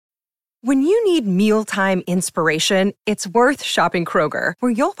When you need mealtime inspiration, it's worth shopping Kroger,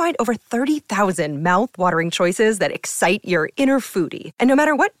 where you'll find over 30,000 mouth-watering choices that excite your inner foodie. And no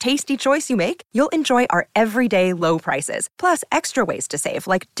matter what tasty choice you make, you'll enjoy our everyday low prices, plus extra ways to save,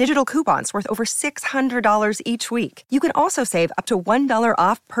 like digital coupons worth over $600 each week. You can also save up to $1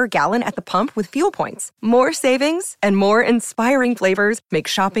 off per gallon at the pump with fuel points. More savings and more inspiring flavors make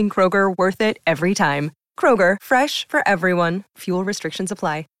shopping Kroger worth it every time. Kroger, fresh for everyone. Fuel restrictions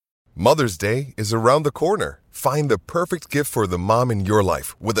apply. Mother's Day is around the corner. Find the perfect gift for the mom in your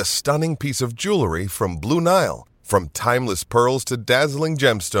life with a stunning piece of jewelry from Blue Nile. From timeless pearls to dazzling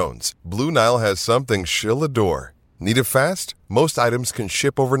gemstones, Blue Nile has something she'll adore. Need it fast? Most items can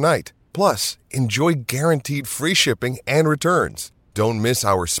ship overnight. Plus, enjoy guaranteed free shipping and returns. Don't miss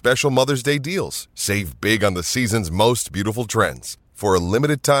our special Mother's Day deals. Save big on the season's most beautiful trends. For a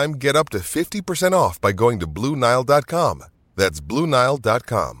limited time, get up to 50% off by going to BlueNile.com. That's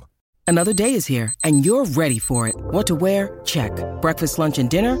BlueNile.com. Another day is here, and you're ready for it. What to wear? Check. Breakfast, lunch, and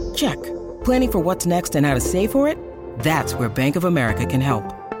dinner? Check. Planning for what's next and how to save for it? That's where Bank of America can help.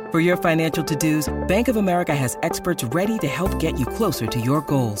 For your financial to-dos, Bank of America has experts ready to help get you closer to your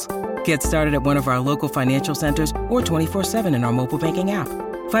goals. Get started at one of our local financial centers or 24/7 in our mobile banking app.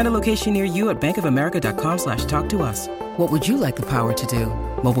 Find a location near you at bankofamerica.com/talktous. What would you like the power to do?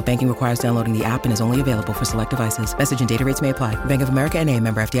 Mobile banking requires downloading the app and is only available for select devices. Message and data rates may apply. Bank of America N.A.,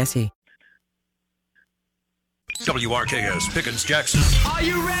 member FDIC. WRKS Pickens Jackson. Are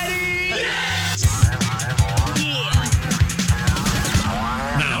you ready? Yes!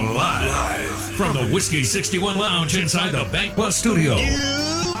 Now live from the Whiskey 61 Lounge inside the Bank Plus Studio. You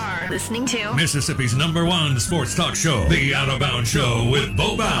are listening to Mississippi's #1 sports talk show, The Out of Bounds Show with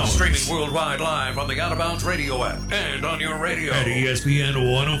Bo Bounds. Streaming worldwide live on the Out of Bounds radio app and on your radio at ESPN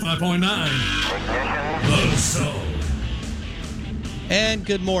 105.9. The Zone. And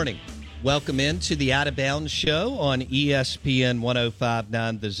good morning. Welcome into the Out of Bounds Show on ESPN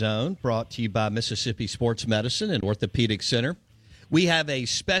 105.9 The Zone, brought to you by Mississippi Sports Medicine and Orthopedic Center. We have a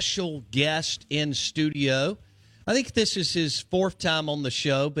special guest in studio. I think this is his fourth time on the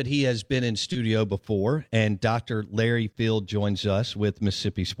show, but he has been in studio before. And Dr. Larry Field joins us with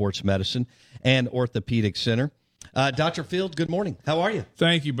Mississippi Sports Medicine and Orthopedic Center. Dr. Field, good morning. How are you?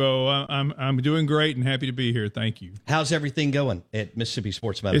 Thank you, Bo. I'm doing great and happy to be here. Thank you. How's everything going at Mississippi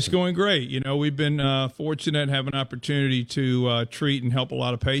Sports Medicine? It's going great. You know, we've been fortunate to have an opportunity to treat and help a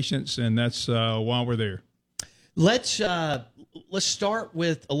lot of patients, and that's why we're there. Let's start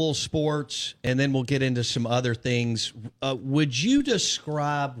with a little sports, and then we'll get into some other things. Would you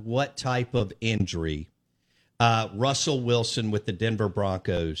describe what type of injury Russell Wilson with the Denver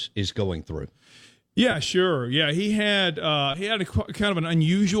Broncos is going through? Yeah, sure. Yeah, he had a kind of an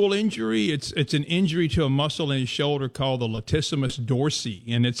unusual injury. It's an injury to a muscle in his shoulder called the latissimus dorsi,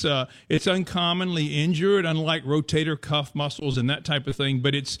 and it's uncommonly injured, unlike rotator cuff muscles and that type of thing.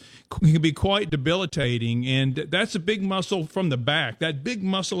 But it can be quite debilitating, and that's a big muscle from the back. That big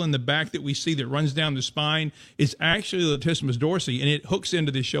muscle in the back that we see that runs down the spine is actually the latissimus dorsi, and it hooks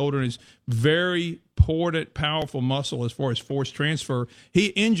into the shoulder and is very important, powerful muscle as far as force transfer. He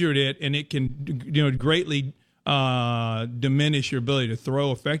injured it, and it can, greatly diminish your ability to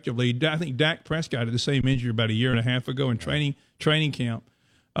throw effectively. I think Dak Prescott had the same injury about a year and a half ago in training camp.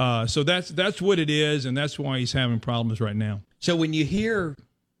 So that's what it is, and that's why he's having problems right now. So when you hear,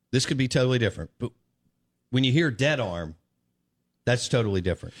 this could be totally different, but when you hear dead arm, that's totally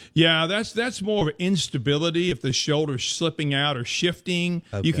different. Yeah, that's more of instability. If the shoulder's slipping out or shifting,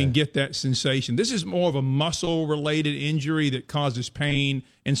 You can get that sensation. This is more of a muscle-related injury that causes pain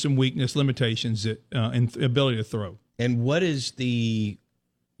and some weakness limitations and ability to throw. And what is the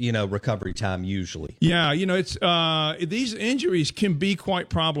recovery time usually? Yeah, it's these injuries can be quite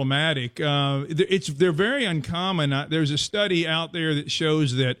problematic. They're very uncommon. There's a study out there that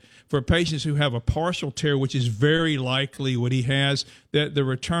shows that for patients who have a partial tear, which is very likely what he has, that the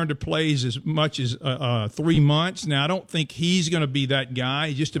return to play is as much as 3 months. Now, I don't think he's going to be that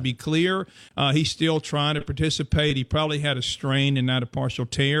guy. Just to be clear, he's still trying to participate. He probably had a strain and not a partial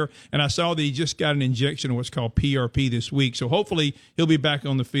tear. And I saw that he just got an injection of what's called PRP this week. So hopefully he'll be back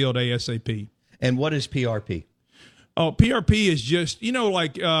on the field ASAP. And what is PRP? Oh, PRP is just,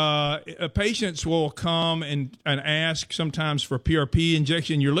 patients will come and ask sometimes for PRP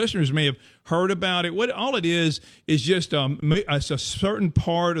injection. Your listeners may have heard about it. What all it is just it's a certain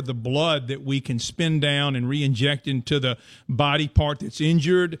part of the blood that we can spin down and re-inject into the body part that's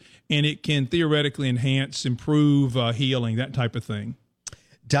injured, and it can theoretically improve healing, that type of thing.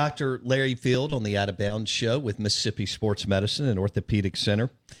 Dr. Larry Field on the Out of Bounds Show with Mississippi Sports Medicine and Orthopedic Center.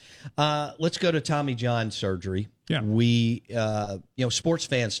 Let's go to Tommy John surgery. Yeah. We, sports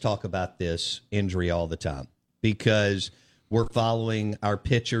fans talk about this injury all the time because we're following our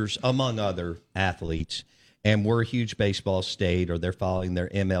pitchers, among other athletes, and we're a huge baseball state, or they're following their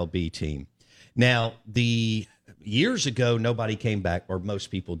MLB team. Now, years ago, nobody came back, or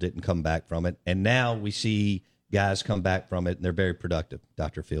most people didn't come back from it, and now we see guys come back from it, and they're very productive,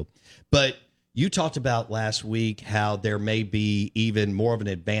 Dr. Field. But you talked about last week how there may be even more of an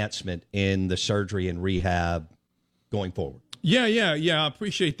advancement in the surgery and rehab going forward. Yeah, I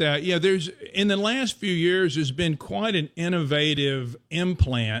appreciate that. Yeah, in the last few years, there's been quite an innovative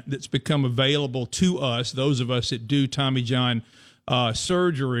implant that's become available to us, those of us that do Tommy John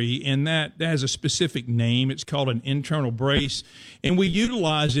surgery, and that has a specific name. It's called an internal brace, and we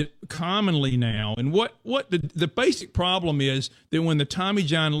utilize it commonly now. And what the basic problem is that when the Tommy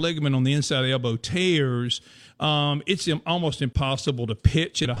John ligament on the inside of the elbow tears, it's almost impossible to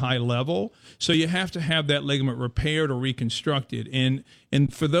pitch at a high level. So you have to have that ligament repaired or reconstructed.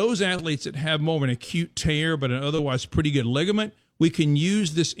 And for those athletes that have more of an acute tear but an otherwise pretty good ligament, we can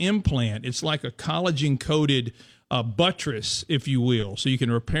use this implant. It's like a collagen-coated buttress, if you will. So you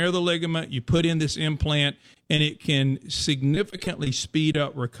can repair the ligament, you put in this implant, and it can significantly speed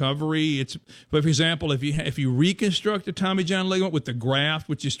up recovery. But for example, if you reconstruct a Tommy John ligament with the graft,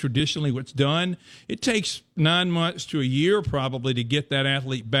 which is traditionally what's done, it takes 9 months to a year probably to get that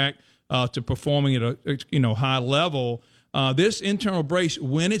athlete back to performing at a high level. This internal brace,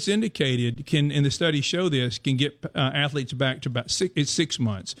 when it's indicated, and the studies show this, can get athletes back to about 6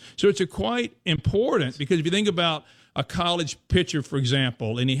 months. So it's quite important, because if you think about a college pitcher, for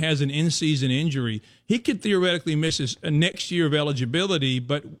example, and he has an in-season injury, he could theoretically miss his next year of eligibility.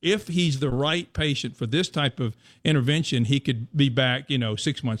 But if he's the right patient for this type of intervention, he could be back,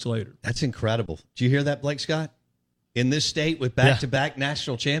 6 months later. That's incredible. Do you hear that, Blake Scott? In this state with back-to-back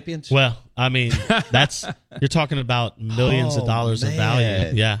national champions? Well, I mean, you're talking about millions of dollars of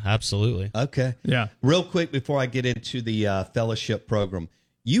value. Yeah, absolutely. Okay. Yeah. Real quick before I get into the fellowship program,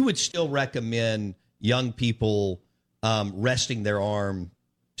 you would still recommend young people resting their arm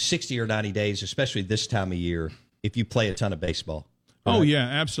 60 or 90 days, especially this time of year, if you play a ton of baseball? Right? Oh, yeah,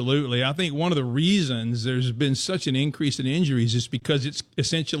 absolutely. I think one of the reasons there's been such an increase in injuries is because it's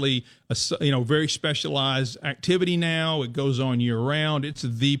essentially a very specialized activity now. It goes on year-round. It's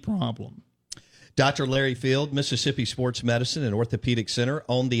the problem. Dr. Larry Field, Mississippi Sports Medicine and Orthopedic Center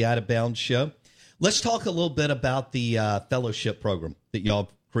on the Out of Bounds Show. Let's talk a little bit about the fellowship program that y'all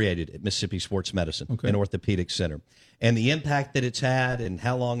created at Mississippi Sports Medicine and Orthopedic Center, and the impact that it's had and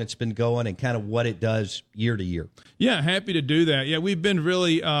how long it's been going and kind of what it does year to year. Yeah, happy to do that. Yeah, we've been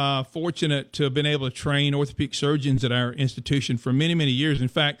really fortunate to have been able to train orthopedic surgeons at our institution for many, many years. In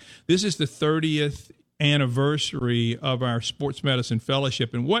fact, this is the 30th anniversary of our sports medicine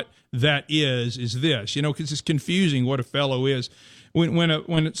fellowship. And what that is this, because it's confusing what a fellow is.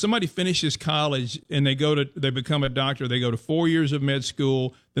 When somebody finishes college and they become a doctor, they go to 4 years of med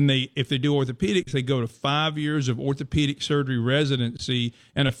school. Then if they do orthopedics, they go to 5 years of orthopedic surgery residency,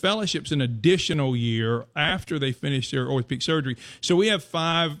 and a fellowship's an additional year after they finish their orthopedic surgery. So we have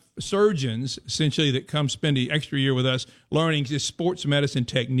 5 surgeons essentially that come spend the extra year with us learning just sports medicine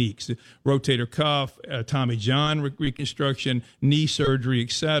techniques, the rotator cuff, Tommy John reconstruction, knee surgery,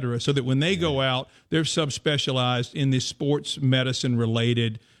 etc. So that when they go out, they're subspecialized in this sports medicine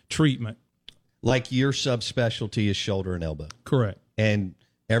related treatment. Like your subspecialty is shoulder and elbow. Correct. And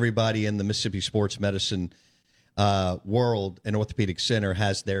everybody in the Mississippi Sports Medicine world and Orthopedic Center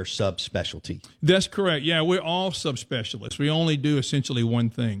has their subspecialty. That's correct. Yeah, we're all subspecialists. We only do essentially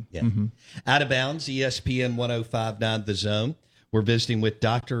one thing. Yeah. Mm-hmm. Out of Bounds, ESPN 105.9 The Zone. We're visiting with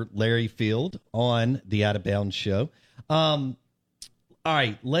Dr. Larry Field on the Out of Bounds show. All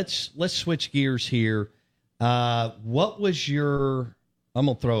right, let's switch gears here. What was your? I'm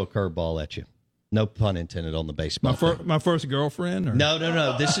gonna throw a curveball at you. No pun intended on the baseball. My first girlfriend? Or?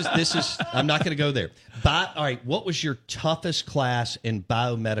 No. This is. I'm not going to go there. All right. What was your toughest class in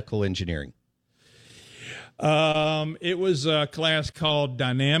biomedical engineering? It was a class called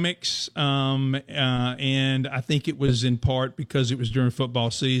Dynamics, and I think it was in part because it was during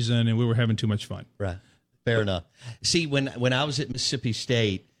football season and we were having too much fun. Right. Fair enough. See, when I was at Mississippi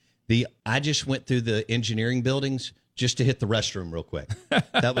State, I just went through the engineering buildings just to hit the restroom real quick.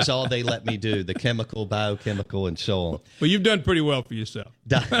 That was all they let me do, the chemical, biochemical, and so on. Well, you've done pretty well for yourself.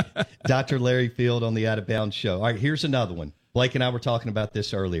 Dr. Larry Field on the Out of Bounds show. All right, here's another one. Blake and I were talking about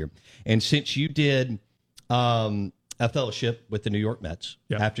this earlier. And since you did a fellowship with the New York Mets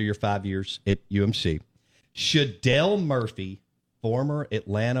after your 5 years at UMC, should Dale Murphy, former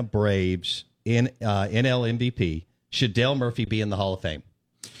Atlanta Braves NL MVP, should Dale Murphy be in the Hall of Fame?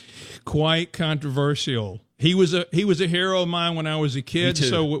 Quite controversial. He was a hero of mine when I was a kid.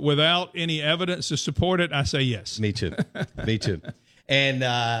 So without any evidence to support it, I say yes. Me too. Me too. And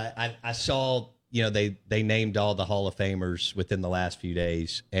I saw, they named all the Hall of Famers within the last few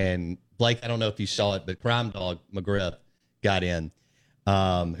days. And Blake, I don't know if you saw it, but Crime Dog McGriff got in,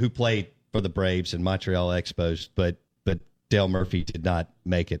 who played for the Braves and Montreal Expos, but Dale Murphy did not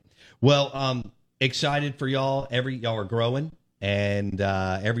make it. Well, excited for y'all. Y'all are growing. And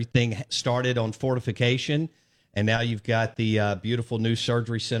everything started on fortification, and now you've got the beautiful new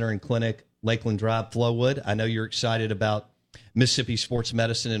surgery center and clinic, Lakeland Drive, Flowood. I know you're excited about Mississippi Sports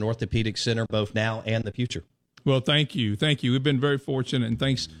Medicine and Orthopedic Center, both now and the future. Well, thank you. We've been very fortunate, and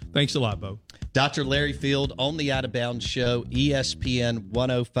thanks a lot, Bo. Dr. Larry Field on the Out of Bounds Show, ESPN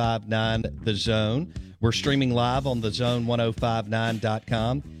 105.9 The Zone. We're streaming live on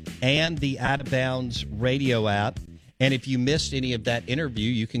thezone1059.com and the Out of Bounds radio app. And if you missed any of that interview,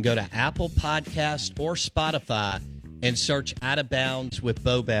 you can go to Apple Podcasts or Spotify and search Out of Bounds with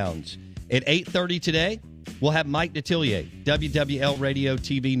Bo Bounds. At 8:30 today, we'll have Mike Detillier, WWL Radio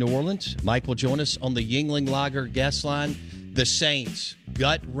TV New Orleans. Mike will join us on the Yuengling Lager guest line. The Saints,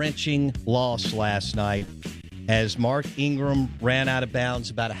 gut-wrenching loss last night as Mark Ingram ran out of bounds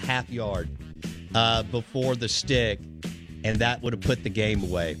about a half yard before the stick. And that would have put the game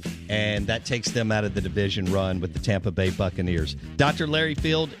away. And that takes them out of the division run with the Tampa Bay Buccaneers. Dr. Larry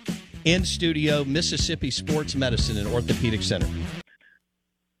Field in studio, Mississippi Sports Medicine and Orthopedic Center.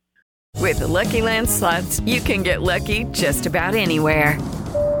 With the Lucky Land Slots, you can get lucky just about anywhere.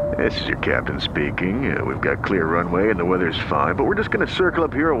 This is your captain speaking. We've got clear runway and the weather's fine, but we're just going to circle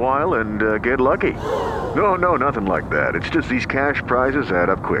up here a while and get lucky. No, nothing like that. It's just these cash prizes add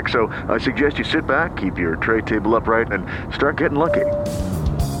up quick. So I suggest you sit back, keep your tray table upright, and start getting lucky.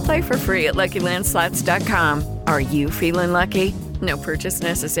 Play for free at LuckyLandSlots.com. Are you feeling lucky? No purchase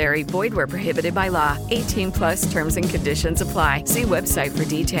necessary. Void where prohibited by law. 18+ terms and conditions apply. See website for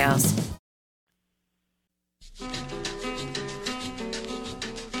details.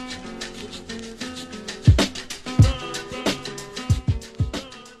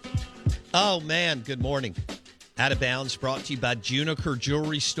 Oh, man, good morning. Out of Bounds brought to you by Juniker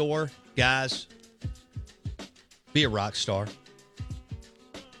Jewelry Store. Guys, be a rock star.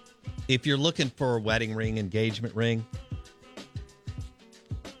 If you're looking for a wedding ring, engagement ring,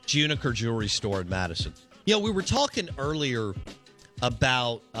 Juniker Jewelry Store in Madison. We were talking earlier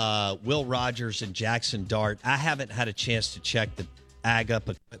about Will Rogers and Jackson Dart. I haven't had a chance to check the Ag Up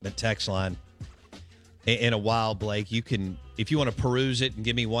Equipment text line in a while, Blake. You can, if you want to peruse it and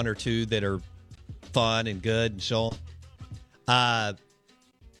give me one or two that are fun and good and so on.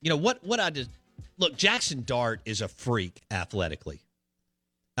 What I just look, Jackson Dart is a freak athletically.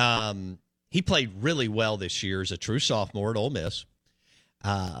 He played really well this year as a true sophomore at Ole Miss.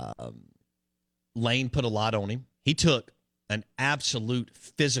 Lane put a lot on him. He took an absolute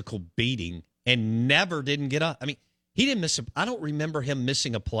physical beating and never didn't get up. I mean, he didn't miss I don't remember him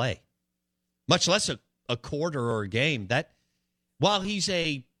missing a play, much less a quarter or a game. That while he's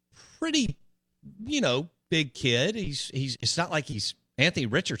a pretty, big kid, it's not like he's Anthony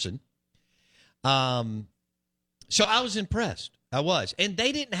Richardson. So I was impressed. I was. And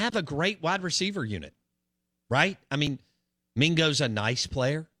they didn't have a great wide receiver unit, right? I mean, Mingo's a nice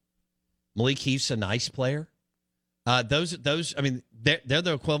player. Malik Heath's a nice player. Those, I mean, they're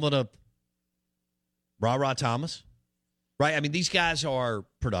the equivalent of Ra Thomas, right? I mean, these guys are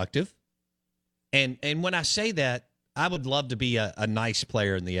productive. And when I say that, I would love to be a nice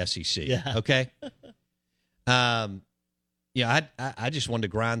player in the SEC. Yeah. Okay. I just wanted to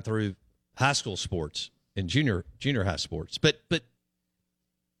grind through high school sports and junior high sports, but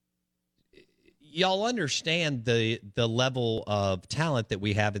y'all understand the level of talent that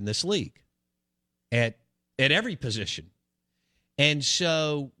we have in this league at every position. And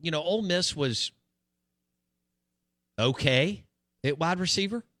so, Ole Miss was okay at wide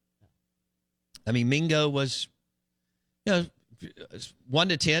receiver. I mean, Mingo was, 1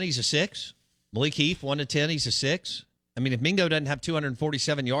 to 10, he's a 6. Malik Heath, 1 to 10, he's a 6. I mean, if Mingo doesn't have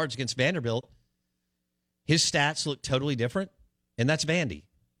 247 yards against Vanderbilt, his stats look totally different, and that's Vandy.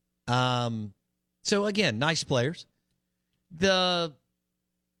 So, again, nice players. The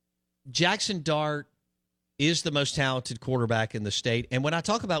Jackson Dart is the most talented quarterback in the state. And when I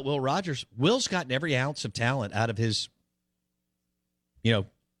talk about Will Rogers, Will's gotten every ounce of talent out of his,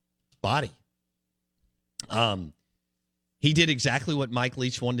 body. He did exactly what Mike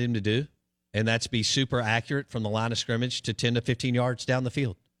Leach wanted him to do, and that's be super accurate from the line of scrimmage to 10 to 15 yards down the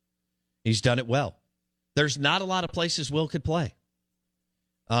field. He's done it well. There's not a lot of places Will could play.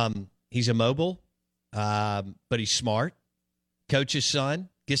 He's immobile, but he's smart. Coach's son,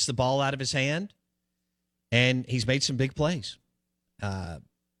 gets the ball out of his hand. And he's made some big plays.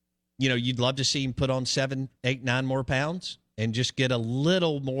 You'd love to see him put on 7, 8, 9 more pounds and just get a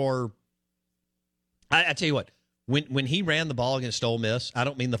little more. I tell you what, when he ran the ball against Ole Miss, I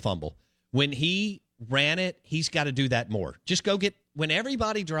don't mean the fumble. When he ran it, he's got to do that more. Just go get, when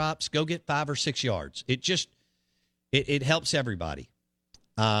everybody drops, go get 5 or 6 yards. It helps everybody.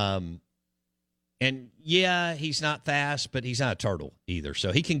 And yeah, he's not fast, but he's not a turtle either.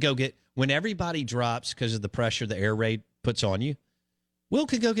 So he can go get, when everybody drops because of the pressure the air raid puts on you, Will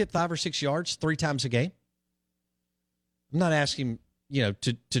could go get 5 or 6 yards 3 times a game. I'm not asking him,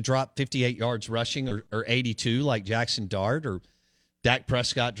 to drop 58 yards rushing or 82 like Jackson Dart or Dak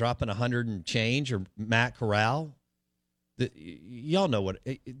Prescott dropping 100 and change or Matt Corral. Y'all know what,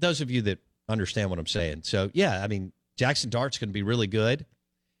 those of you that understand what I'm saying. So, yeah, I mean, Jackson Dart's going to be really good.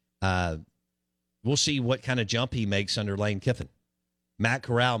 We'll see what kind of jump he makes under Lane Kiffin. Matt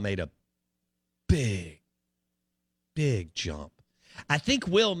Corral made a big, big jump. I think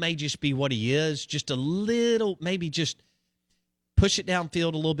Will may just be what he is, just a little, maybe just push it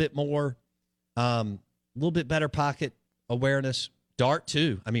downfield a little bit more, a little bit better pocket awareness. Dart,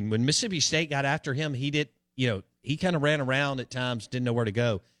 too. I mean, when Mississippi State got after him, he did, he kind of ran around at times, didn't know where to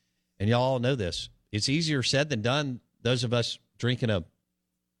go. And y'all all know this. It's easier said than done, those of us drinking a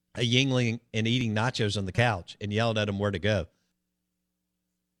Yingling and eating nachos on the couch and yelling at them where to go.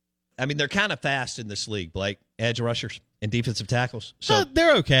 I mean, they're kind of fast in this league, Blake. Edge rushers and defensive tackles. So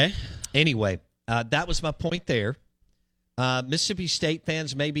they're okay. Anyway, that was my point there. Mississippi State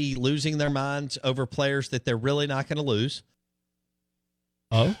fans may be losing their minds over players that they're really not going to lose.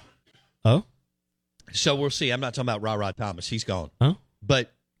 Oh? So we'll see. I'm not talking about Rod Thomas. He's gone. Oh?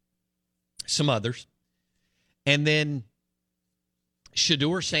 But some others. And then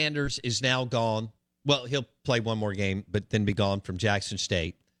Shedeur Sanders is now gone. Well, he'll play one more game, but then be gone from Jackson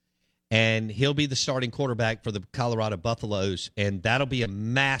State. And he'll be the starting quarterback for the Colorado Buffaloes, and that'll be a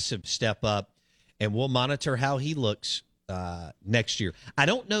massive step up. And we'll monitor how he looks next year. I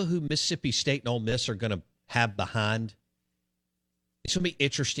don't know who Mississippi State and Ole Miss are going to have behind. It's going to be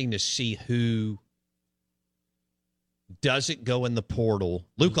interesting to see who doesn't go in the portal.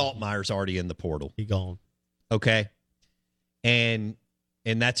 Luke Altmaier's already in the portal. He gone. Okay. And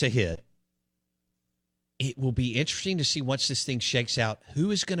that's a hit. It will be interesting to see once this thing shakes out,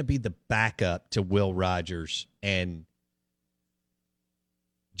 who is going to be the backup to Will Rogers and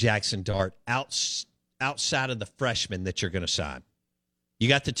Jackson Dart outside of the freshmen that you're going to sign. You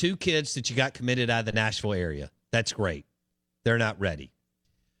got the 2 kids that you got committed out of the Nashville area. That's great. They're not ready.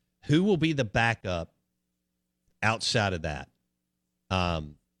 Who will be the backup outside of that?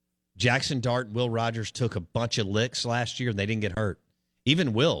 Jackson Dart and Will Rogers took a bunch of licks last year, and they didn't get hurt.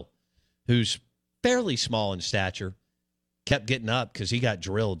 Even Will, who's fairly small in stature, kept getting up because he got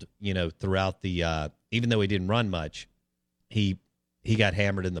drilled, throughout the even though he didn't run much, he got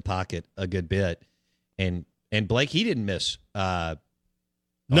hammered in the pocket a good bit. And Blake, he didn't miss. No.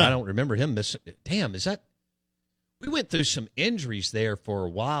 I don't remember him missing. Damn, is that? We went through some injuries there for a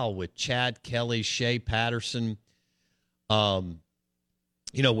while with Chad Kelly, Shea Patterson. When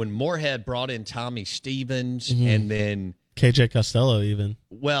Moorhead brought in Tommy Stevens, and then KJ Costello even.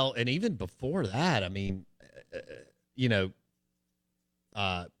 Well, and even before that, I mean,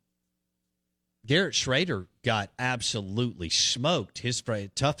 Garrett Schrader got absolutely smoked.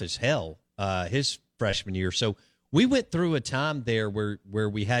 Tough as hell, his freshman year. So we went through a time there where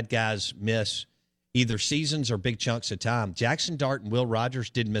we had guys miss either seasons or big chunks of time. Jackson Dart and Will Rogers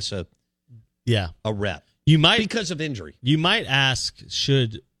didn't miss a rep. You might, because of injury. You might ask,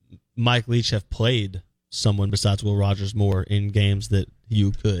 should Mike Leach have played someone besides Will Rogers more in games that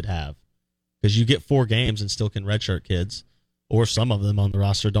you could have? Because you get 4 games and still can redshirt kids, or some of them on the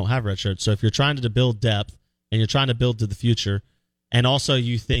roster don't have redshirts. So if you're trying to build depth and you're trying to build to the future, and also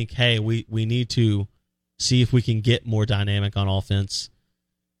you think, hey, we need to see if we can get more dynamic on offense,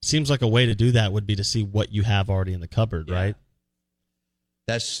 seems like a way to do that would be to see what you have already in the cupboard, right?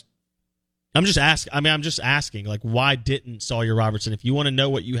 I'm just asking, like, why didn't Sawyer Robertson, if you want to know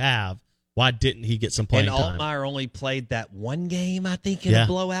what you have, why didn't he get some playing time? And Altmaier only played that one game, I think, in a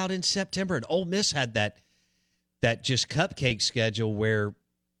blowout in September. And Ole Miss had that just cupcake schedule where,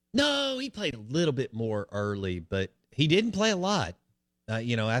 no, he played a little bit more early, but he didn't play a lot,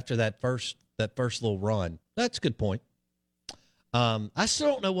 after that first little run. That's a good point. I still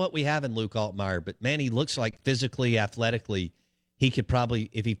don't know what we have in Luke Altmaier, but, man, he looks like physically, athletically, he could probably,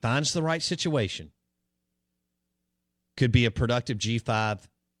 if he finds the right situation, could be a productive G5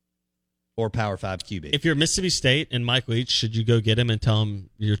 or Power 5 QB. If you're Mississippi State and Mike Leach, should you go get him and tell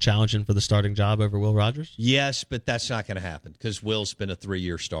him you're challenging for the starting job over Will Rogers? Yes, but that's not going to happen because Will's been a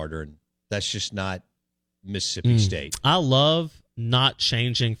 3-year starter, and that's just not Mississippi State. I love not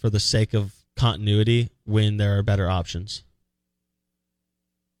changing for the sake of continuity when there are better options.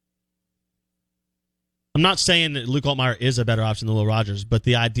 I'm not saying that Luke Altmaier is a better option than Will Rogers, but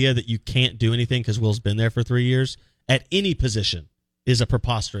the idea that you can't do anything because Will's been there for 3 years at any position is a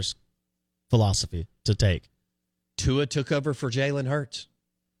preposterous philosophy to take. Tua took over for Jalen Hurts.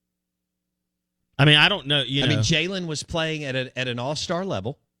 I mean, I don't know. Jalen was playing at an all-star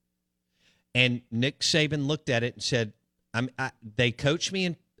level, and Nick Saban looked at it and said, they coach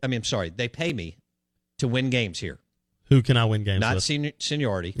me, they pay me to win games here. Who can I win games Not with?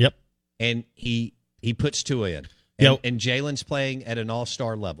 Seniority. Yep. And he puts Tua in. And Jalen's playing at an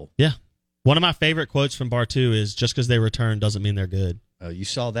all-star level. Yeah. One of my favorite quotes from Bartu is, just because they return doesn't mean they're good. Oh, you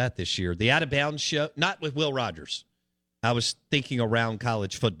saw that this year. The Out of Bounds show, not with Will Rogers. I was thinking around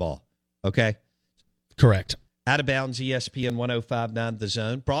college football. Okay? Correct. Out of Bounds, ESPN 105.9 The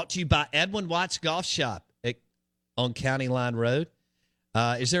Zone. Brought to you by Edwin Watts Golf Shop on County Line Road.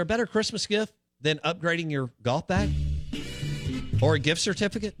 Is there a better Christmas gift than upgrading your golf bag? Or a gift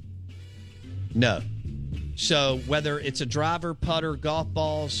certificate? No. So whether it's a driver, putter, golf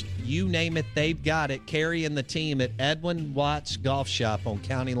balls, you name it, they've got it. Carrie and the team at Edwin Watts Golf Shop on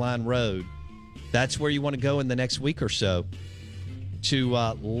County Line Road. That's where you want to go in the next week or so to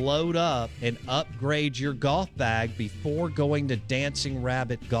load up and upgrade your golf bag before going to Dancing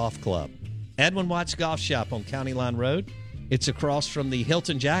Rabbit Golf Club. Edwin Watts Golf Shop on County Line Road. It's across from the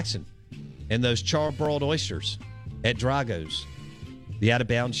Hilton Jackson and those charbroiled oysters at Drago's. The Out of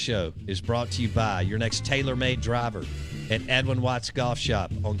Bounds show is brought to you by your next tailor-made driver at Edwin Watts Golf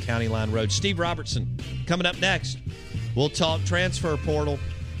Shop on County Line Road. Steve Robertson coming up next. We'll talk transfer portal.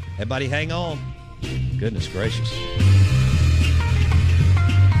 Everybody hang on. Goodness gracious.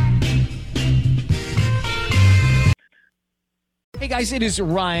 Hey guys, it is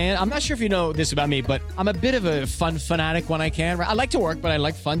Ryan. I'm not sure if you know this about me, but I'm a bit of a fun fanatic when I can. I like to work, but I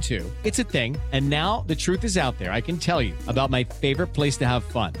like fun too. It's a thing. And now the truth is out there. I can tell you about my favorite place to have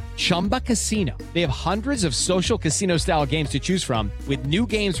fun. Chumba Casino. They have hundreds of social casino style games to choose from with new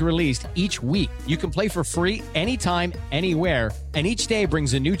games released each week. You can play for free anytime, anywhere. And each day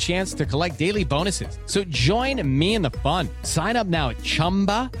brings a new chance to collect daily bonuses. So join me in the fun. Sign up now at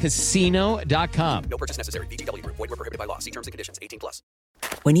ChumbaCasino.com. No purchase necessary. VGW Group. Void where prohibited by law. See terms and conditions. 18+.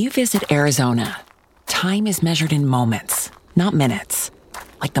 When you visit Arizona, time is measured in moments, not minutes.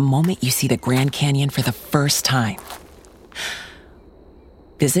 Like the moment you see the Grand Canyon for the first time.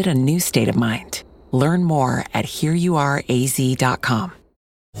 Visit a new state of mind. Learn more at hereyouareaz.com.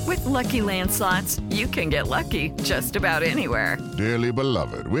 With Lucky Land Slots, you can get lucky just about anywhere. Dearly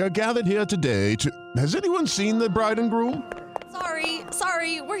beloved, we are gathered here today to... Has anyone seen the bride and groom?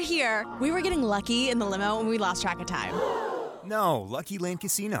 Sorry, we're here. We were getting lucky in the limo and we lost track of time. No, Lucky Land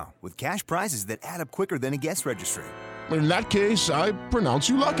Casino, with cash prizes that add up quicker than a guest registry. In that case, I pronounce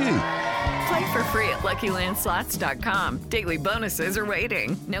you lucky. Play for free at LuckyLandSlots.com. Daily bonuses are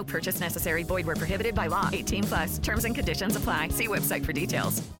waiting. No purchase necessary. Void where prohibited by law. 18+. Terms and conditions apply. See website for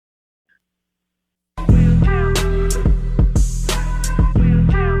details.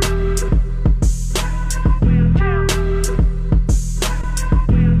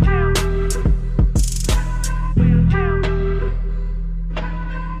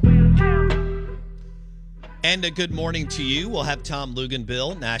 And a good morning to you. We'll have Tom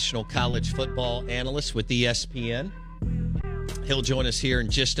Luginbill, National College Football Analyst with ESPN. He'll join us here in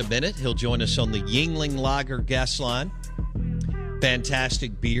just a minute. He'll join us on the Yuengling Lager guest line.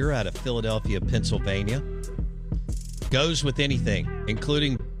 Fantastic beer out of Philadelphia, Pennsylvania. Goes with anything,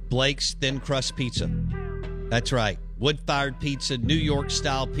 including Blake's Thin Crust Pizza. That's right. Wood-fired pizza, New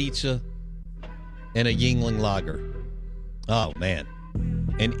York-style pizza, and a Yuengling Lager. Oh, man.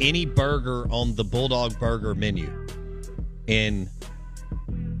 And any burger on the Bulldog Burger menu in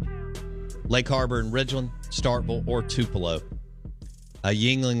Lake Harbor and Ridgeland, Starkville, or Tupelo. A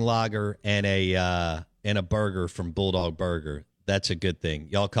Yuengling Lager and a burger from Bulldog Burger. That's a good thing.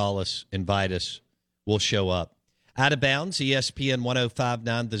 Y'all call us, invite us. We'll show up. Out of Bounds, ESPN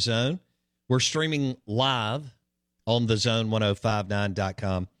 105.9 The Zone. We're streaming live on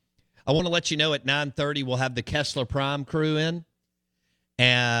thezone1059.com. I want to let you know at 9:30 we'll have the Kessler Prime crew in.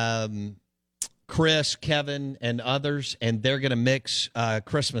 Chris, Kevin, and others, and they're going to mix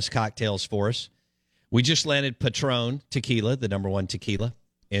Christmas cocktails for us. We just landed Patron tequila, the number one tequila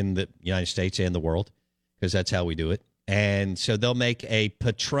in the United States and the world, because that's how we do it. And so they'll make a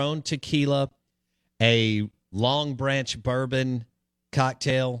Patron tequila, a Long Branch bourbon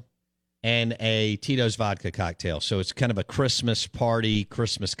cocktail, and a Tito's vodka cocktail. So it's kind of a Christmas party,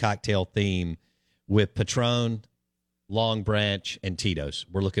 Christmas cocktail theme with Patron, Long Branch, and Tito's.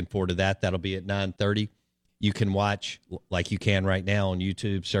 We're looking forward to that. That'll be at 9:30. you can watch like you can right now on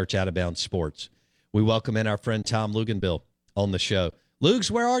YouTube. Search Out of Bounds Sports. We welcome in our friend Tom Luganbill on the show.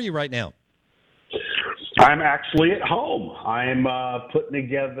 Lugs, where are you right now? I'm actually at home. I'm putting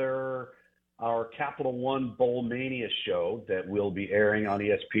together our Capital One Bowl Mania show that will be airing on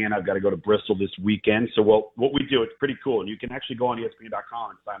ESPN. I've got to go to Bristol this weekend. So what we do, it's pretty cool, and you can actually go on ESPN.com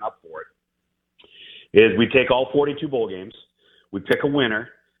and sign up for it, is we take all 42 bowl games, we pick a winner,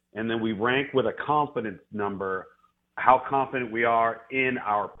 and then we rank with a confidence number how confident we are in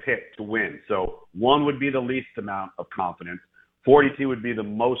our pick to win. So 1 would be the least amount of confidence. 42 would be the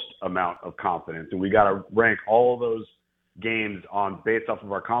most amount of confidence. And we got to rank all of those games based off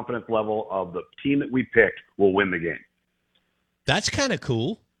of our confidence level of the team that we picked will win the game. That's kind of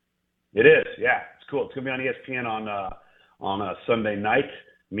cool. It is, yeah. It's cool. It's going to be on ESPN on a Sunday night.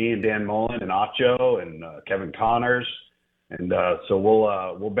 Me and Dan Mullen and Acho and Kevin Connors. And so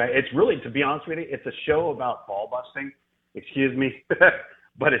we'll bet. It's really, to be honest with you, it's a show about ball busting. Excuse me.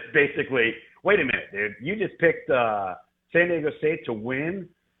 But it's basically, wait a minute, dude. You just picked San Diego State to win,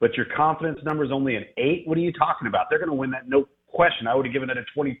 but your confidence number is only an 8? What are you talking about? They're going to win that, no question. I would have given it a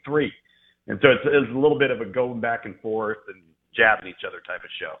 23. And so it's a little bit of a going back and forth and jabbing each other type of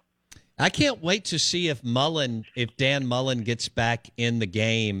show. I can't wait to see if Dan Mullen gets back in the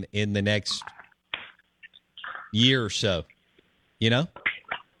game in the next year or so. You know?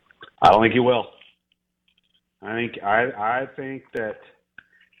 I don't think he will. I think that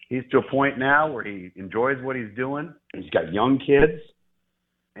he's to a point now where he enjoys what he's doing. He's got young kids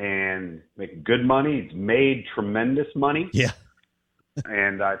and making good money. He's made tremendous money. Yeah.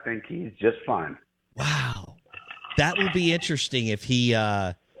 And I think he's just fine. Wow. That would be interesting if he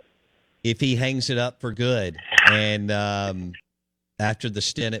hangs it up for good and after the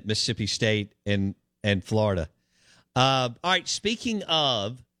stint at Mississippi State and Florida. All right, speaking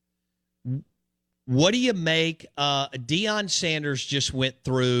of, what do you make? Deion Sanders just went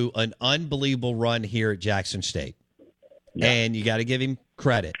through an unbelievable run here at Jackson State. Yeah. And you got to give him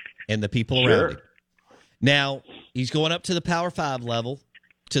credit and the people around him. Now, he's going up to the Power 5 level,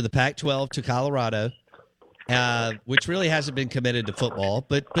 to the Pac-12, to Colorado, which really hasn't been committed to football,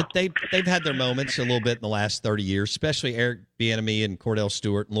 but they've had their moments a little bit in the last 30 years, especially Eric Bieniemy and Cordell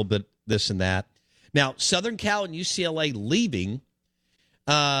Stewart, a little bit this and that. Now, Southern Cal and UCLA leaving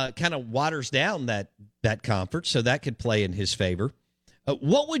kind of waters down that conference, so that could play in his favor.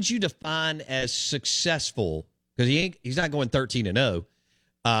 What would you define as successful? Because he's not going 13-0,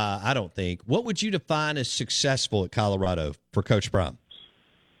 I don't think. What would you define as successful at Colorado for Coach Brown?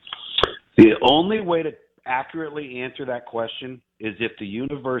 The only way to accurately answer that question is if the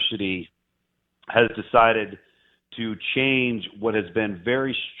university has decided to change what has been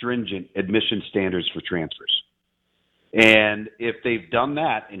very stringent admission standards for transfers. And if they've done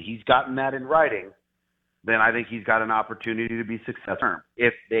that and he's gotten that in writing, then I think he's got an opportunity to be successful.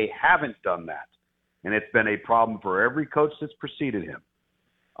 If they haven't done that, and it's been a problem for every coach that's preceded him,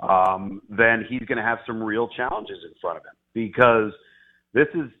 then he's going to have some real challenges in front of him, because this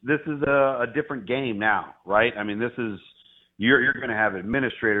is a different game now, right? I mean, you're going to have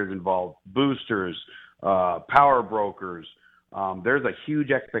administrators involved, boosters, power brokers. There's a huge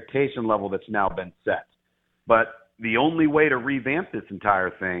expectation level that's now been set. But the only way to revamp this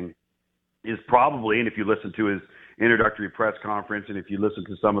entire thing is probably, and if you listen to his introductory press conference and if you listen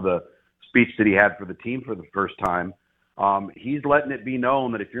to some of the speech that he had for the team for the first time, he's letting it be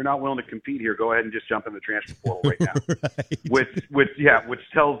known that if you're not willing to compete here, go ahead and just jump in the transfer portal right now. Right. Which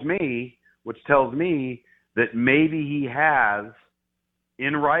tells me that maybe he has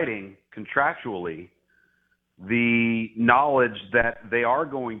in writing contractually the knowledge that they are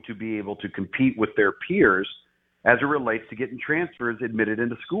going to be able to compete with their peers as it relates to getting transfers admitted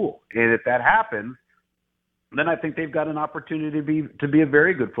into school. And if that happens, then I think they've got an opportunity to be a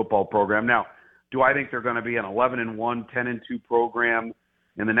very good football program. Now, do I think they're going to be an 11-1, 10-2 program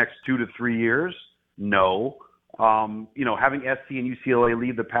in the next 2 to 3 years? No. Having SC and UCLA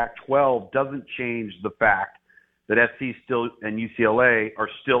leave the Pac-12 doesn't change the fact that SC still and UCLA are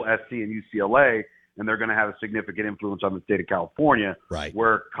still SC and UCLA, and they're going to have a significant influence on the state of California, right,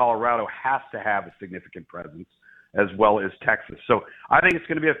 where Colorado has to have a significant presence, as well as Texas. So I think it's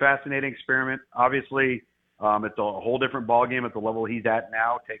going to be a fascinating experiment. Obviously, it's a whole different ballgame at the level he's at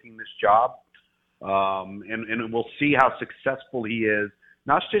now, taking this job. And we'll see how successful he is,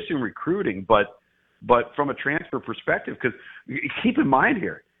 not just in recruiting, but from a transfer perspective. Because keep in mind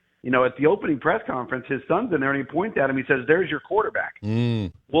here, at the opening press conference, his son's in there and he points at him. He says, "There's your quarterback."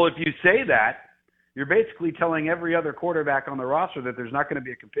 Well, if you say that, you're basically telling every other quarterback on the roster that there's not going to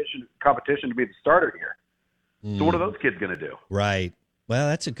be a competition to be the starter here. So what are those kids going to do? Right. Well,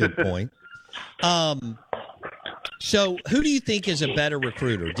 that's a good point. So who do you think is a better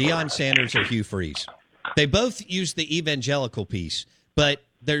recruiter, Deion Sanders or Hugh Freeze? They both use the evangelical piece, but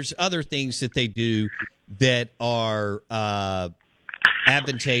there's other things that they do that are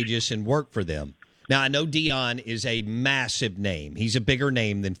advantageous and work for them. Now, I know Deion is a massive name. He's a bigger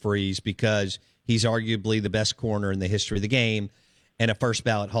name than Freeze because he's arguably the best corner in the history of the game and a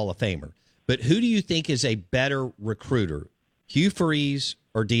first-ballot Hall of Famer. But who do you think is a better recruiter, Hugh Freeze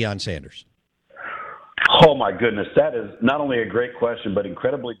or Deion Sanders? Oh, my goodness. That is not only a great question, but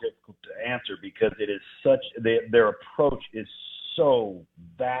incredibly difficult to answer because it is their approach is so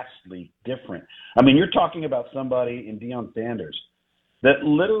vastly different. I mean, you're talking about somebody in Deion Sanders that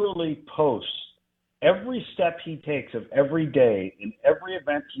literally posts every step he takes of every day in every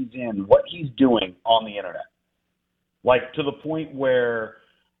event he's in, what he's doing on the internet. Like to the point where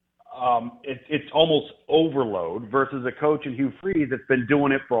it's almost overload versus a coach in Hugh Freeze that's been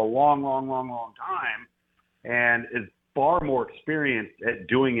doing it for a long time and is far more experienced at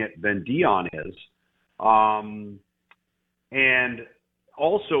doing it than Deion is. And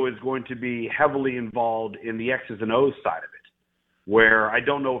also is going to be heavily involved in the X's and O's side of it, where I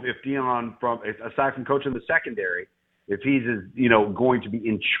don't know if Deion, aside from coaching the secondary, if he's going to be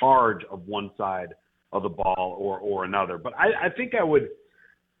in charge of one side of the ball or another. But I think I would,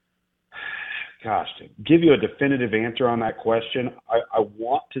 to give you a definitive answer on that question, I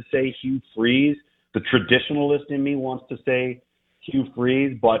want to say Hugh Freeze. The traditionalist in me wants to say Hugh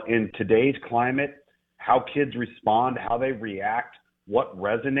Freeze, but in today's climate, how kids respond, how they react, what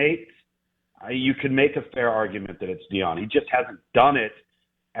resonates, you can make a fair argument that it's Deion. He just hasn't done it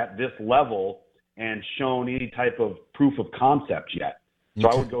at this level and shown any type of proof of concept yet. So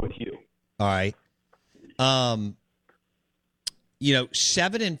I would go with Hugh. All right. 7-5,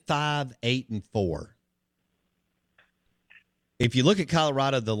 8-4. If you look at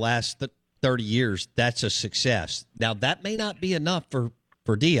Colorado the last 30 years, that's a success. Now, that may not be enough for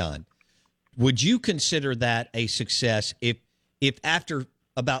Deion. Would you consider that a success if after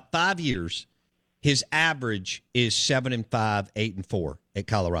about 5 years, his average is 7-5, 8-4 at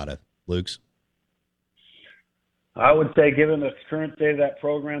Colorado? Lukes? I would say, given the current state of that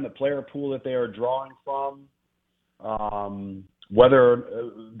program, the player pool that they are drawing from, whether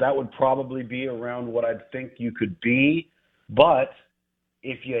that would probably be around what I'd think you could be. But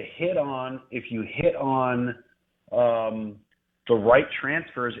if you hit on the right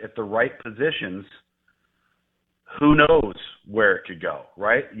transfers at the right positions, who knows where it could go,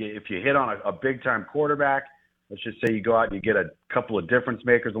 right? If you hit on a big-time quarterback, let's just say you go out and you get a couple of difference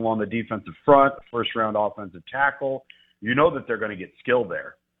makers along the defensive front, first-round offensive tackle, you know that they're going to get skill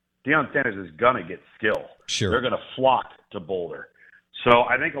there. Deion Sanders is going to get skill. Sure. They're going to flock to Boulder. So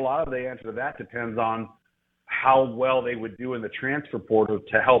I think a lot of the answer to that depends on how well they would do in the transfer portal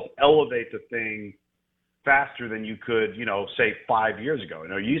to help elevate the thing faster than you could, say 5 years ago.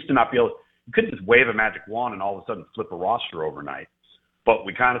 You used to not be able – you couldn't just wave a magic wand and all of a sudden flip a roster overnight. But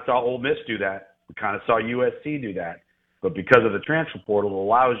we kind of saw Ole Miss do that. We kind of saw USC do that. But because of the transfer portal, it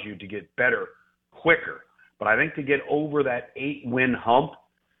allows you to get better quicker. But I think to get over that 8-win hump,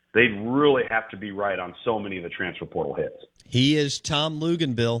 they'd really have to be right on so many of the transfer portal hits. He is Tom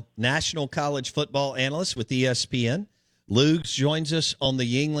Luginbill, national college football analyst with ESPN. Lugs joins us on the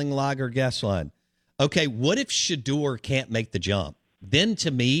Yingling Lager guest line. Okay, what if Shedeur can't make the jump? Then,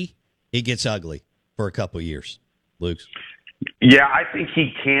 to me, it gets ugly for a couple of years. Lugs? Yeah, I think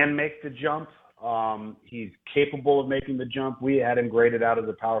he can make the jump. He's capable of making the jump. We had him graded out as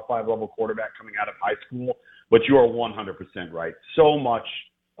a Power 5 level quarterback coming out of high school. But you are 100% right. So much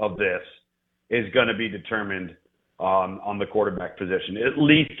of this is going to be determined on the quarterback position, at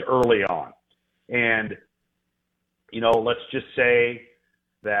least early on. And, let's just say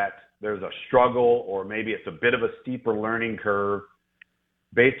that there's a struggle or maybe it's a bit of a steeper learning curve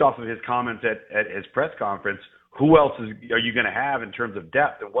based off of his comments at his press conference. Who else are you going to have in terms of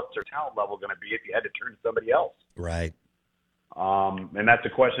depth, and what's their talent level going to be if you had to turn to somebody else? Right. And that's a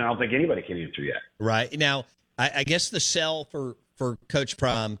question I don't think anybody can answer yet. Right. Now, I guess the sell for Coach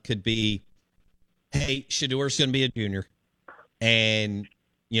Prime could be, hey, Shedeur's going to be a junior. And,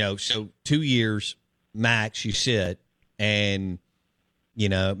 so 2 years max you sit, and,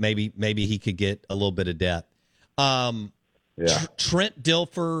 maybe he could get a little bit of depth. Trent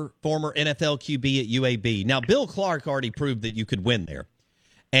Dilfer, former NFL QB at UAB. Now, Bill Clark already proved that you could win there.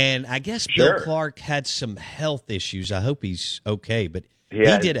 And I guess Bill Clark had some health issues. I hope he's okay. But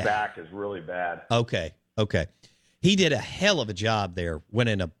his back is really bad. Okay. He did a hell of a job there,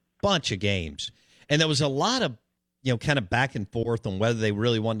 winning a bunch of games. And there was a lot of, kind of back and forth on whether they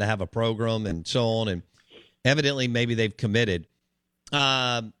really wanted to have a program and so on. And evidently maybe they've committed.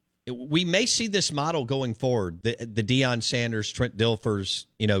 we may see this model going forward. The Deion Sanders, Trent Dilfer's,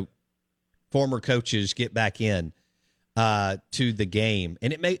 former coaches get back in to the game,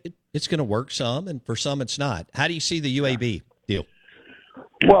 and it's going to work some, and for some it's not. How do you see the UAB deal?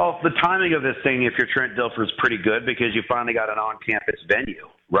 Well, the timing of this thing, if you're Trent Dilfer, is pretty good because you finally got an on-campus venue,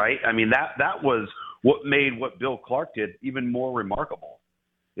 right? I mean, that was what made what Bill Clark did even more remarkable.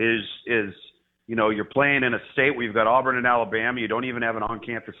 Is you're playing in a state where you've got Auburn and Alabama. You don't even have an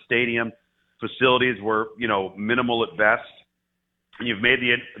on-campus stadium. Facilities were, minimal at best. You've made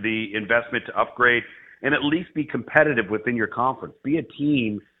the investment to upgrade and at least be competitive within your conference. Be a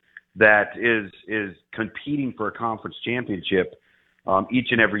team that is competing for a conference championship each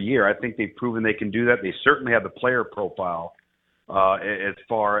and every year. I think they've proven they can do that. They certainly have the player profile as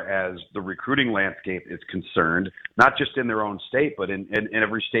far as the recruiting landscape is concerned, not just in their own state, but in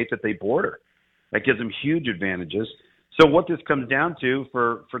every state that they border. That gives them huge advantages. So what this comes down to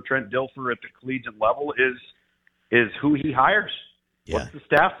for Trent Dilfer at the collegiate level is who he hires. Yeah. What's the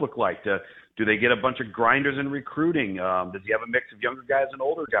staff look like? Do they get a bunch of grinders in recruiting? Does he have a mix of younger guys and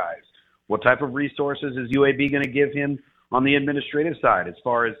older guys? What type of resources is UAB going to give him on the administrative side as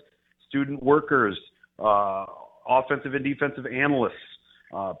far as student workers, offensive and defensive analysts,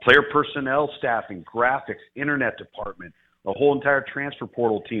 player personnel staffing, graphics, internet department, a whole entire transfer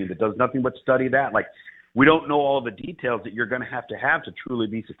portal team that does nothing but study that? Like, we don't know all the details that you're going to have to truly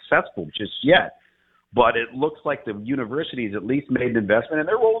be successful just yet. But it looks like the university's at least made an investment, and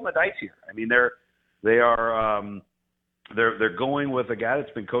they're rolling the dice here. I mean, they're going with a guy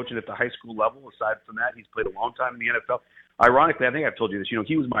that's been coaching at the high school level. Aside from that, he's played a long time in the NFL. Ironically, I think I've told you this.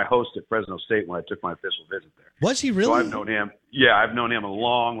 He was my host at Fresno State when I took my official visit there. Was he really? So I've known him. Yeah, I've known him a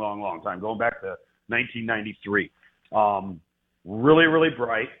long, long, long time, going back to 1993. Really, really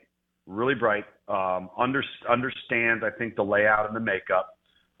bright. Really bright. Understands, I think, the layout and the makeup.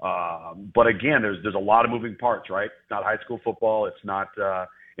 But again, there's a lot of moving parts, right? It's not high school football. It's not,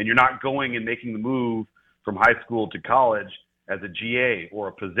 and you're not going and making the move from high school to college as a GA or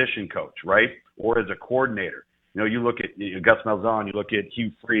a position coach, right? Or as a coordinator. You look at Gus Malzahn, you look at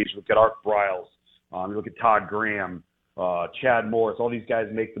Hugh Freeze, you look at Art Briles, you look at Todd Graham, Chad Morris. All these guys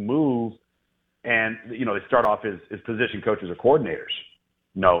make the move, and they start off as position coaches or coordinators.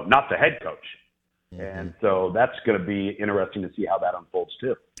 No, not the head coach. Mm-hmm. And so that's going to be interesting to see how that unfolds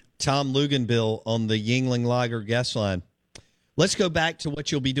too. Tom Luganbill on the Yingling Lager guest line. Let's go back to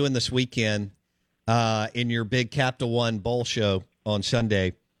what you'll be doing this weekend in your big Capital One Bowl show on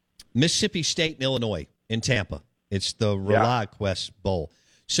Sunday. Mississippi State and Illinois in Tampa. It's the ReliaQuest Bowl.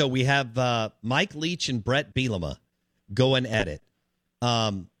 So we have Mike Leach and Brett Bielema going at it.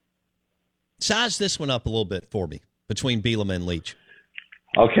 Size this one up a little bit for me between Bielema and Leach.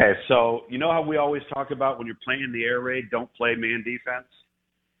 Okay, so you know how we always talk about when you're playing the air raid, don't play man defense?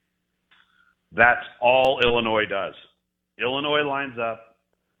 That's all Illinois does. Illinois lines up,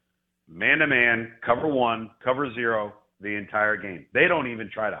 man-to-man, cover one, cover zero, the entire game. They don't even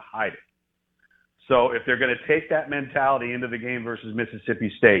try to hide it. So if they're going to take that mentality into the game versus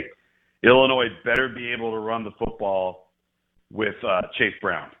Mississippi State, Illinois better be able to run the football with Chase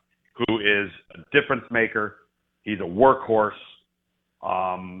Brown, who is a difference maker. He's a workhorse.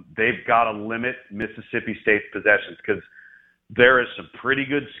 They've got to limit Mississippi State's possessions because there is some pretty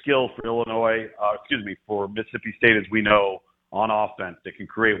good skill for Mississippi State, as we know, on offense that can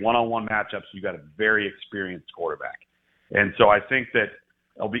create one-on-one matchups. You've got a very experienced quarterback. And so I think that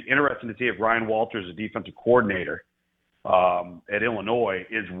it'll be interesting to see if Ryan Walters, the defensive coordinator at Illinois,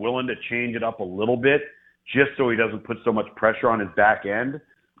 is willing to change it up a little bit just so he doesn't put so much pressure on his back end.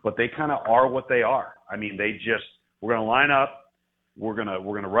 But they kind of are what they are. I mean, we're going to line up. We're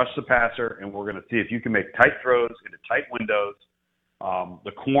gonna rush the passer, and we're gonna see if you can make tight throws into tight windows.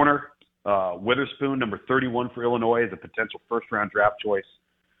 The corner, Witherspoon, number 31 for Illinois, is a potential first-round draft choice.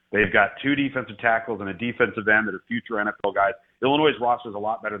 They've got two defensive tackles and a defensive end that are future NFL guys. Illinois' roster is a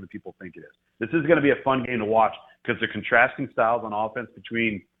lot better than people think it is. This is going to be a fun game to watch because the contrasting styles on offense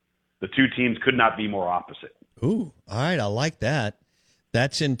between the two teams could not be more opposite. Ooh, all right, I like that.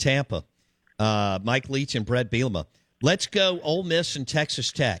 That's in Tampa. Mike Leach and Brett Bielema. Let's go Ole Miss and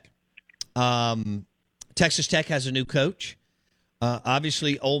Texas Tech. Texas Tech has a new coach.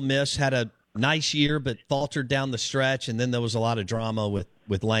 Obviously, Ole Miss had a nice year but faltered down the stretch, and then there was a lot of drama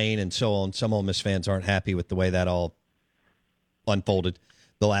with Lane and so on. Some Ole Miss fans aren't happy with the way that all unfolded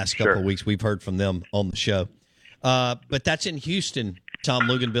the last couple of weeks. We've heard from them on the show. But that's in Houston, Tom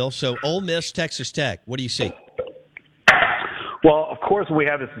Luganbill. So Ole Miss, Texas Tech, what do you see? Well, of course, when we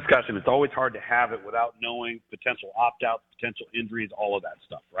have this discussion, it's always hard to have it without knowing potential opt-outs, potential injuries, all of that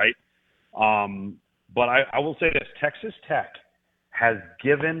stuff, right? But I will say this, Texas Tech has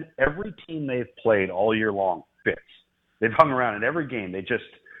given every team they've played all year long fits. They've hung around in every game. They're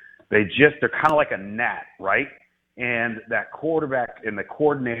kind of like a gnat, right? And that quarterback and the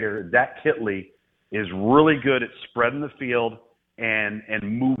coordinator, Zach Kittley, is really good at spreading the field and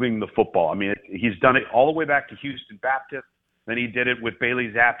moving the football. I mean, he's done it all the way back to Houston Baptist. Then he did it with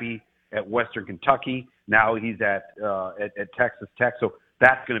Bailey Zappi at Western Kentucky. Now he's at Texas Tech. So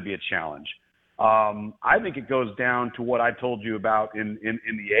that's going to be a challenge. I think it goes down to what I told you about in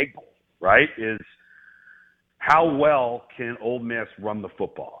the Egg Bowl, right? Is how well can Ole Miss run the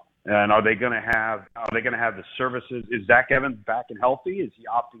football? And are they going to have the services? Is Zach Evans back and healthy? Is he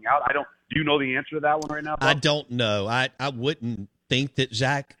opting out? Do you know the answer to that one right now, Bob? I don't know. I wouldn't think that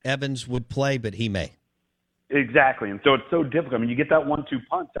Zach Evans would play, but he may. Exactly. And so it's so difficult. I mean, you get that 1-2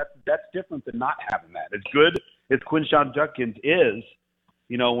 punch. That's different than not having that. As good as Quinshon Judkins is,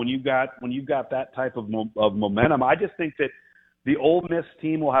 when you've got that type of momentum, I just think that the Ole Miss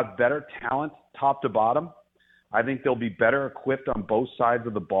team will have better talent top to bottom. I think they'll be better equipped on both sides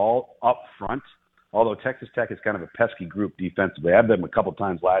of the ball up front, although Texas Tech is kind of a pesky group defensively. I had them a couple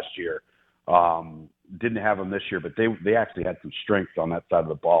times last year. Didn't have them this year, but they actually had some strength on that side of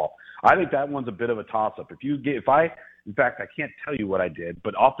the ball. I think that one's a bit of a toss-up. In fact, I can't tell you what I did,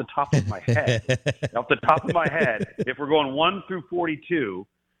 but off the top of my head, if we're going 1 through 42,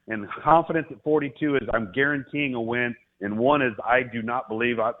 and confidence at 42 is I'm guaranteeing a win, and 1 is I do not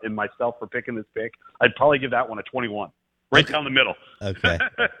believe in myself for picking this pick, I'd probably give that one a 21, right down the middle. Okay.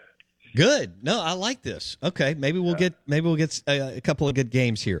 Good. No, I like this. Okay, maybe we'll get a couple of good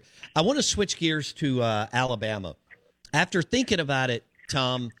games here. I want to switch gears to Alabama. After thinking about it,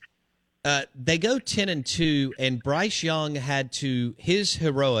 Tom, they go 10-2, and Bryce Young had to his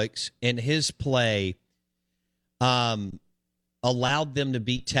heroics and his play allowed them to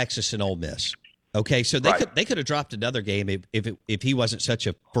beat Texas and Ole Miss. Okay, so they could have dropped another game if he wasn't such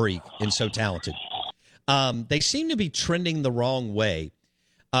a freak and so talented. They seem to be trending the wrong way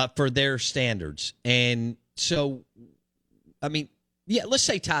for their standards, and so I mean, let's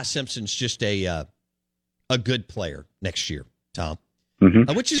say Ty Simpson's just a good player next year, Tom.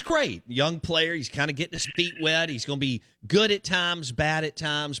 Mm-hmm. Which is great. Young player. He's kind of getting his feet wet. He's going to be good at times, bad at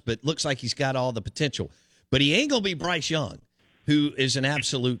times, but looks like he's got all the potential. But he ain't going to be Bryce Young, who is an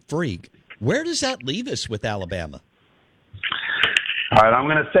absolute freak. Where does that leave us with Alabama? All right, I'm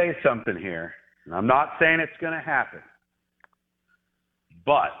going to say something here. And I'm not saying it's going to happen.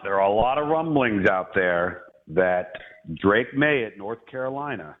 But there are a lot of rumblings out there that Drake May at North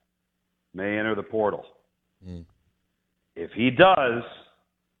Carolina may enter the portal. If he does,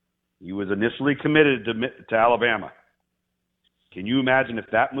 he was initially committed to Alabama. Can you imagine if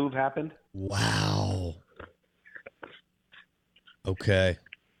that move happened? Wow. Okay.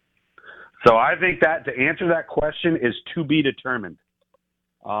 So I think that to answer that question is to be determined.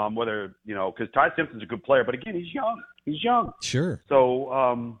 Whether, because Ty Simpson's a good player, but again, he's young. He's young. Sure.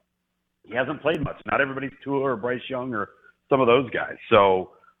 So he hasn't played much. Not everybody's Tua or Bryce Young or some of those guys.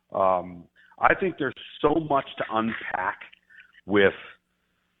 So I think there's so much to unpack with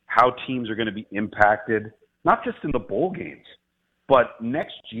how teams are going to be impacted, not just in the bowl games, but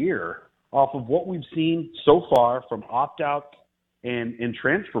next year off of what we've seen so far from opt-out and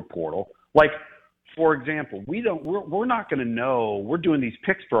transfer portal. Like, for example, we're not going to know. We're doing these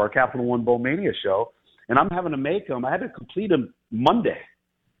picks for our Capital One Bowl Mania show, and I'm having to make them. I had to complete them Monday.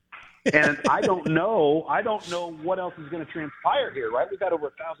 And I don't know what else is going to transpire here, right? We've got over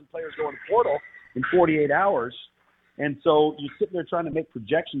 1,000 players going to portal in 48 hours. And so you're sitting there trying to make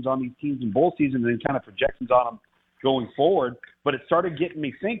projections on these teams in bowl season and kind of projections on them going forward. But it started getting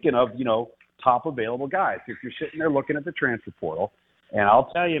me thinking of, top available guys. If you're sitting there looking at the transfer portal, and I'll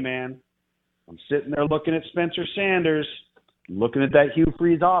tell you, man, I'm sitting there looking at Spencer Sanders, looking at that Hugh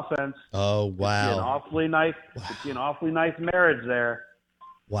Freeze offense. Oh, wow. It's an awfully nice marriage there.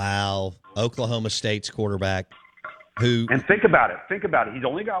 Wow. Oklahoma State's quarterback who. And think about it. He's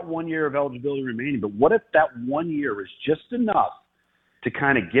only got 1 year of eligibility remaining, but what if that 1 year is just enough to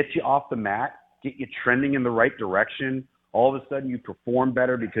kind of get you off the mat, get you trending in the right direction? All of a sudden you perform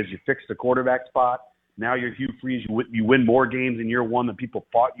better because you fixed the quarterback spot. Now you're Hugh Freeze. You win more games in year one than people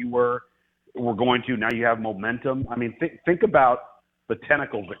thought you were going to. Now you have momentum. I mean, think about the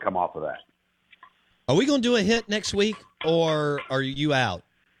tentacles that come off of that. Are we going to do a hit next week, or are you out?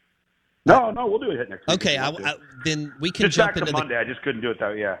 No, we'll do a hit next week. Okay, then we can just jump back into to Monday. I just couldn't do it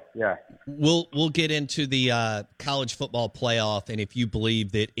though. Yeah. We'll get into the college football playoff, and if you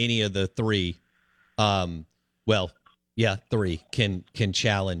believe that any of the three, three can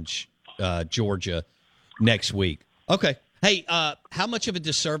challenge Georgia next week. Okay. Hey, how much of a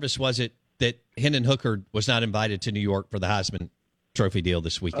disservice was it that Hendon Hooker was not invited to New York for the Heisman trophy deal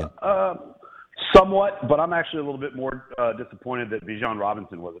this weekend? Somewhat, but I'm actually a little bit more disappointed that Bijan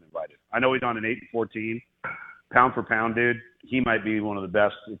Robinson wasn't invited. I know he's on an 8-4 team. Pound for pound, dude, he might be one of the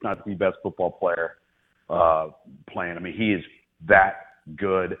best, if not the best football player playing. I mean, he is that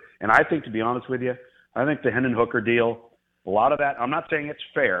good. And I think, to be honest with you, I think the Hendon Hooker deal, a lot of that, I'm not saying it's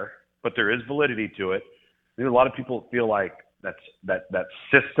fair, but there is validity to it. I think a lot of people feel like that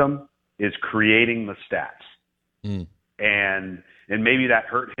system is creating the stats. And maybe that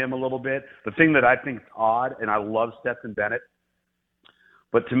hurt him a little bit. The thing that I think is odd, and I love Stetson Bennett,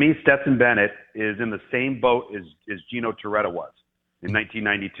 but to me, Stetson Bennett is in the same boat as Gino Torretta was in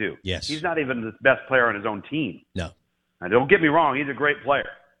 1992. Yes. He's not even the best player on his own team. No. Now, don't get me wrong, he's a great player.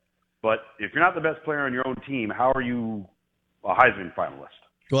 But if you're not the best player on your own team, how are you a Heisman finalist?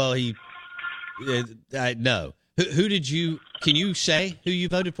 Well, no. Who did you – can you say who you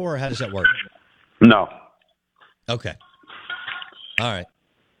voted for, or how does that work? No. Okay. All right.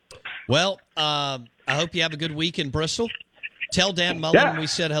 Well, I hope you have a good week in Bristol. Tell Dan Mullen we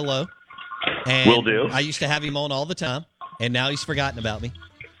said hello. And will do. I used to have him on all the time, and now he's forgotten about me.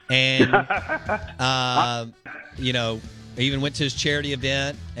 And, you know, I even went to his charity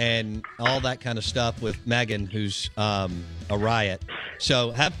event and all that kind of stuff with Megan, who's a riot.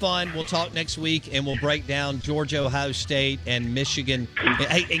 So have fun. We'll talk next week, and we'll break down Georgia, Ohio State, and Michigan.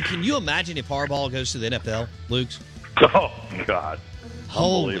 Hey, and can you imagine if Harbaugh goes to the NFL, Luke's? Oh, God.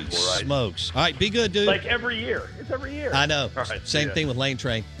 Holy smokes. All right, be good, dude. Like every year. It's every year. I know. All right, same thing with Lane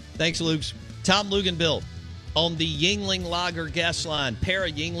Train. Thanks, Luke's. Tom Luganbill on the Yingling Lager guest line. Pair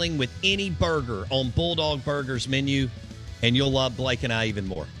a Yingling with any burger on Bulldog Burger's menu, and you'll love Blake and I even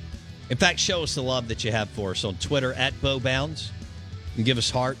more. In fact, show us the love that you have for us on Twitter at BoBounds. And give us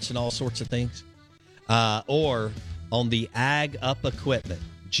hearts and all sorts of things. Or on the Ag Up Equipment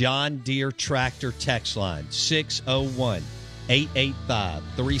John Deere Tractor text line,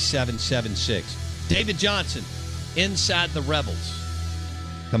 601-885-3776. David Johnson, Inside the Rebels,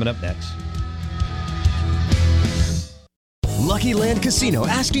 coming up next. Lucky Land Casino,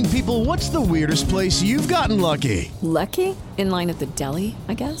 asking people, what's the weirdest place you've gotten lucky? Lucky? In line at the deli,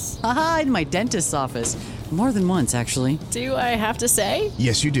 I guess? Aha, in my dentist's office. More than once, actually. Do I have to say?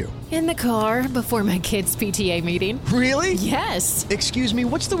 Yes, you do. In the car before my kids' PTA meeting. Really? Yes. Excuse me,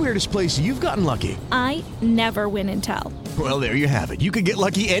 what's the weirdest place you've gotten lucky? I never win and tell. Well, there you have it. You can get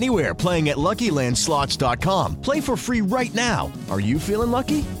lucky anywhere, playing at LuckyLandSlots.com. Play for free right now. Are you feeling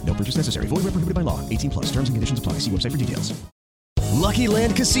lucky? No purchase necessary. Void where prohibited by law. 18+. Terms and conditions apply. See website for details. Lucky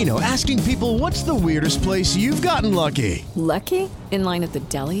Land Casino, asking people, what's the weirdest place you've gotten lucky? Lucky? In line at the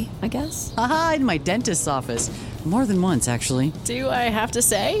deli, I guess? Aha, in my dentist's office. More than once, actually. Do I have to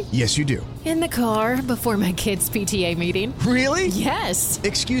say? Yes, you do. In the car before my kids' PTA meeting. Really? Yes.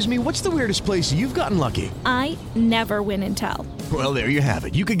 Excuse me, what's the weirdest place you've gotten lucky? I never win and tell. Well, there you have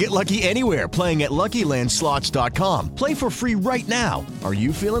it. You can get lucky anywhere, playing at LuckyLandSlots.com. Play for free right now. Are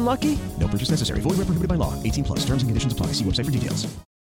you feeling lucky? No purchase necessary. Void where prohibited by law. 18+. Terms and conditions apply. See website for details.